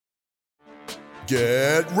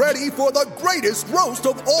Get ready for the greatest roast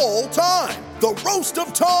of all time, the Roast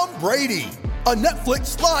of Tom Brady, a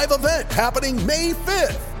Netflix live event happening May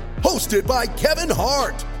 5th. Hosted by Kevin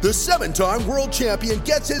Hart, the 7-time world champion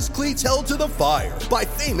gets his cleats held to the fire by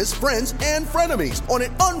famous friends and frenemies on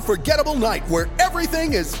an unforgettable night where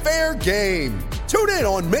everything is fair game. Tune in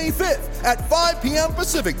on May 5th at 5 p.m.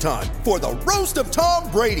 Pacific time for the Roast of Tom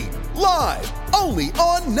Brady, live only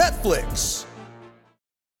on Netflix.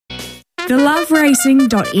 The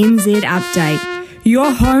LOVERACING.NZ update,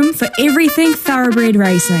 your home for everything thoroughbred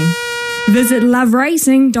racing. Visit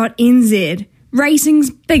LOVERACING.NZ,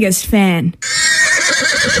 racing's biggest fan.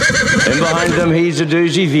 And behind them, he's a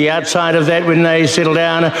doozy. The outside of that, when they settle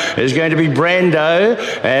down, is going to be Brando,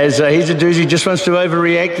 as he's a doozy, just wants to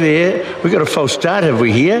overreact there. We've got a false start, have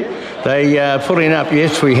we here? They pulling up.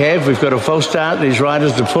 Yes, we have. We've got a false start. These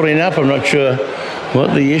riders are pulling up. I'm not sure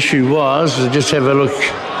what the issue was. Just have a look.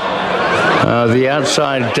 The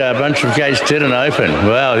outside bunch of gates didn't open.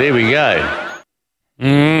 Well, there we go.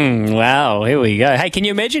 Wow, here we go. Hey, can you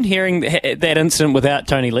imagine hearing that incident without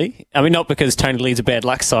Tony Lee? I mean, not because Tony Lee's a bad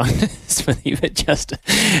luck sign, but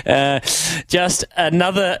just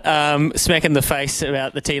another smack in the face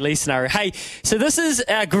about the T. Lee scenario. Hey, so this is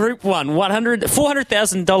our Group 1,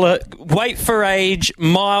 $400,000 weight for age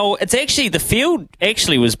mile. It's actually, the field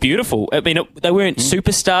actually was beautiful. I mean, they weren't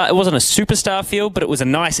superstar. It wasn't a superstar field, but it was a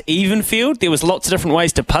nice, even field. There was lots of different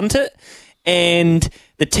ways to punt it. And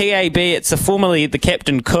the TAB, it's formerly the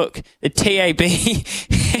Captain Cook, the TAB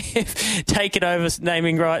have taken over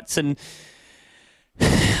naming rights, and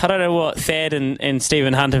I don't know what Thad and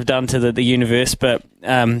Stephen Hunt have done to the universe, but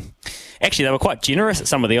actually they were quite generous at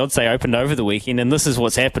some of the odds they opened over the weekend, and this is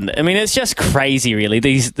what's happened. I mean, it's just crazy, really.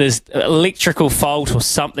 There's electrical fault or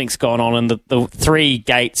something's gone on, and the three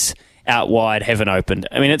gates out wide haven't opened.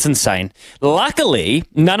 I mean, it's insane. Luckily,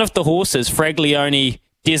 none of the horses, Fraglione,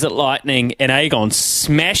 Desert Lightning and Aegon,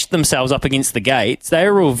 smashed themselves up against the gates. They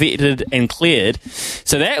were all vetted and cleared.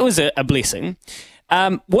 So that was a blessing.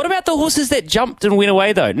 What about the horses that jumped and went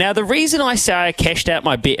away, though? Now, the reason I say I cashed out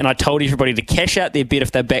my bet and I told everybody to cash out their bet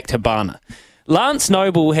if they backed Habana, Lance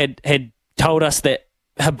Noble had told us that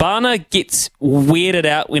Habana gets weirded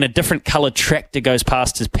out when a different coloured tractor goes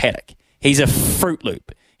past his paddock. He's a Fruit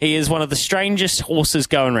Loop. He is one of the strangest horses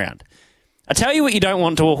going around. I tell you what you don't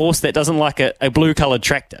want to a horse that doesn't like a blue-coloured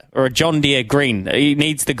tractor or a John Deere green. He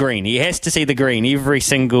needs the green. He has to see the green every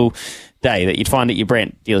single day that you'd find at your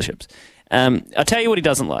brand dealerships. I'll tell you what he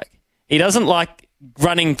doesn't like. He doesn't like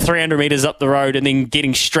running 300 metres up the road and then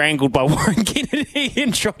getting strangled by Warren Kennedy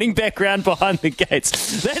and trotting back round behind the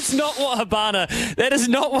gates. That is not what Habana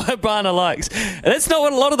likes. That's not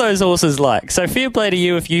what a lot of those horses like. So fair play to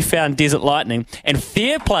you if you found Desert Lightning, and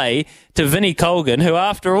fair play to Vinnie Colgan, who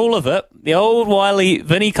after all of it, the old wily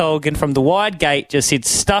Vinnie Colgan from the wide gate just said,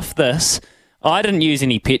 stuff this. I didn't use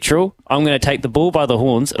any petrol. I'm going to take the bull by the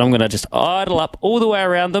horns and I'm going to just idle up all the way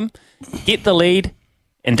around them, get the lead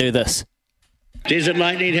and do this. Desert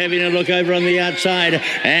Lightning having a look over on the outside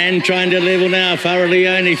and trying to level now.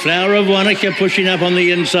 Faraleone, Flower of Wanaka pushing up on the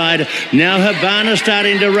inside. Now Habana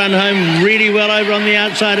starting to run home really well over on the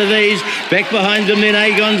outside of these. Back behind them then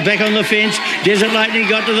Aegon's back on the fence. Desert Lightning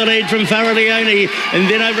got to the lead from Faraleone, and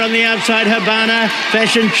then over on the outside Habana.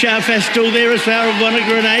 Fashion Chuff still there as Flower of Wanaka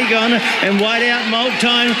and Aegon, and wide out Molt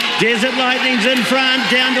Time. Desert Lightning's in front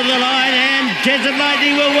down to the line, and Desert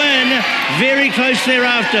Lightning will win. Very close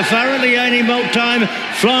thereafter. Faraleone, Molt Time,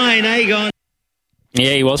 flying Aegon.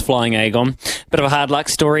 Yeah, he was flying Aegon. Bit of a hard luck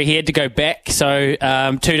story. He had to go back, so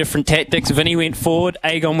two different tactics. Vinny went forward,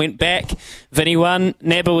 Aegon went back. Vinny won.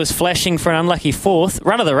 Nabba was flashing for an unlucky fourth.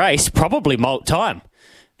 Run of the race, probably Molt Time.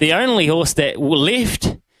 The only horse that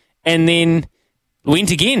left and then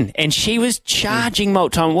went again, and she was charging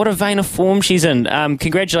Molt Time. What a vein of form she's in.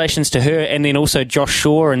 Congratulations to her, and then also Josh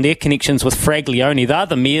Shaw and their connections with Fraglione. They're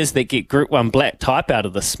the mares that get Group 1 black type out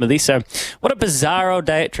of this, Smithy. So what a bizarre old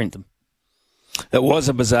day at Trentham. It was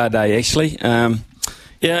a bizarre day, actually. An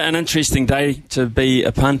interesting day to be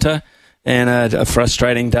a punter, and a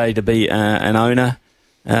frustrating day to be an owner,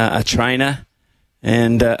 a trainer,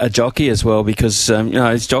 and a jockey as well, because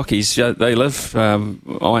these jockeys, they live, I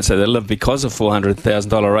won't say they live because of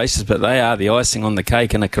 $400,000 races, but they are the icing on the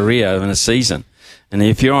cake in a career and a season. And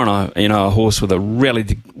if you're on a horse with a really,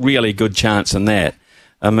 really good chance in that,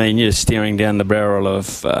 I mean, you're staring down the barrel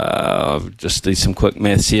of just do some quick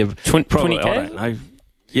maths here. 20K? I don't know.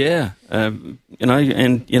 Yeah, and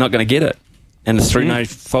you're not going to get it, and it's through no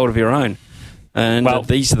fault of your own. And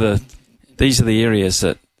these are the areas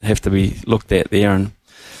that have to be looked at there, and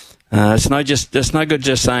it's no good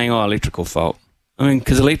just saying electrical fault. I mean,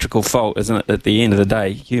 because electrical fault isn't it at the end of the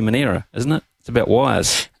day human error, isn't it? It's about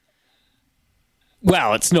wires.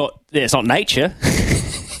 Well, it's not nature.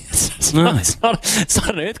 It's not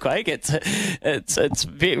an earthquake. It's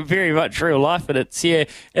very much real life, but it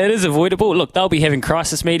is avoidable. Look, they'll be having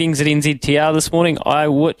crisis meetings at NZTR this morning, I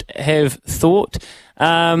would have thought.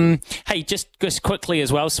 Hey, just quickly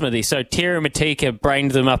as well, Smithy. So Tera Matika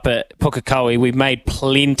brained them up at Pukekohe. We made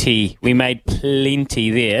plenty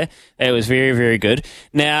there. It was very, very good.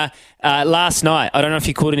 Now, last night, I don't know if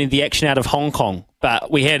you caught any of the action out of Hong Kong,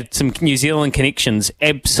 but we had some New Zealand connections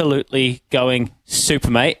absolutely going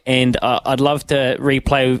super, mate. And I'd love to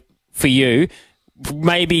replay for you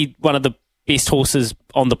maybe one of the best horses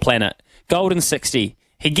on the planet. Golden 60.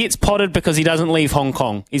 He gets potted because he doesn't leave Hong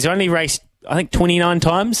Kong. He's only raced, I think, 29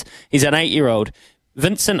 times. He's an 8-year-old.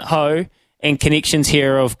 Vincent Ho and connections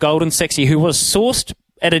here of Golden 60, who was sourced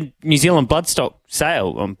at a New Zealand bloodstock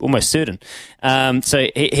sale, I'm almost certain. So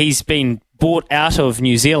he's been bought out of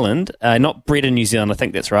New Zealand, not bred in New Zealand, I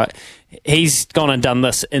think that's right. He's gone and done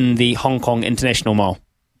this in the Hong Kong International Mile.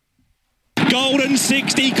 Golden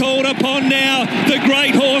 60 called upon now, the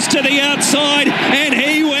great horse to the outside, and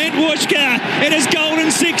he went whooshka. It is Golden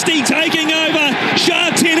 60 taking over.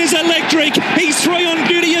 Sha-Tin is electric. He's 3 on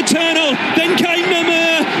Beauty Eternal. Then came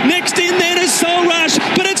Namur. Next in then is Soul Rush,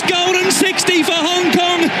 but it's Golden 60 for Hong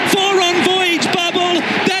Kong. 4 on Voyage Bubble.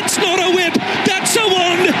 That's not a whip. That's a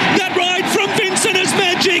wand. That ride from Vincent is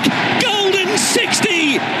magic. Golden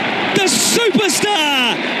 60. The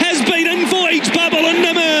superstar has beaten Voyage Bubble and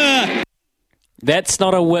Namur. That's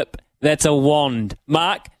not a whip, that's a wand.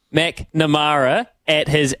 Mark McNamara at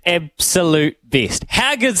his absolute best.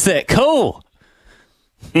 How good's that? Cool.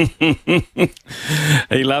 He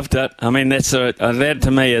loved it. I mean, that to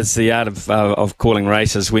me is the art of calling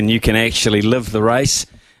races, when you can actually live the race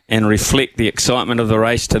and reflect the excitement of the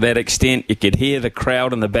race to that extent. You could hear the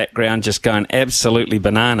crowd in the background just going absolutely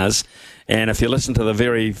bananas. And if you listen to the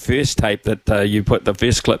very first tape that you put, the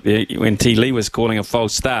first clip when T. Lee was calling a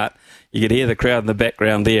false start, you could hear the crowd in the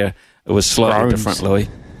background there. It was slightly different, Louis.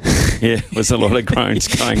 Yeah, it was a lot of groans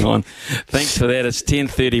going on. Thanks for that. It's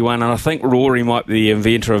 10:31, and I think Rory might be the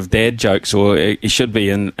inventor of dad jokes, or he should be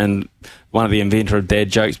in one of the inventor of dad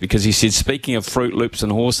jokes, because he said, speaking of Fruit Loops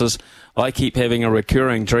and horses, I keep having a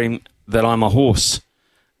recurring dream that I'm a horse.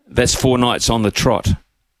 That's 4 nights on the trot.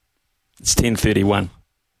 It's 10:31.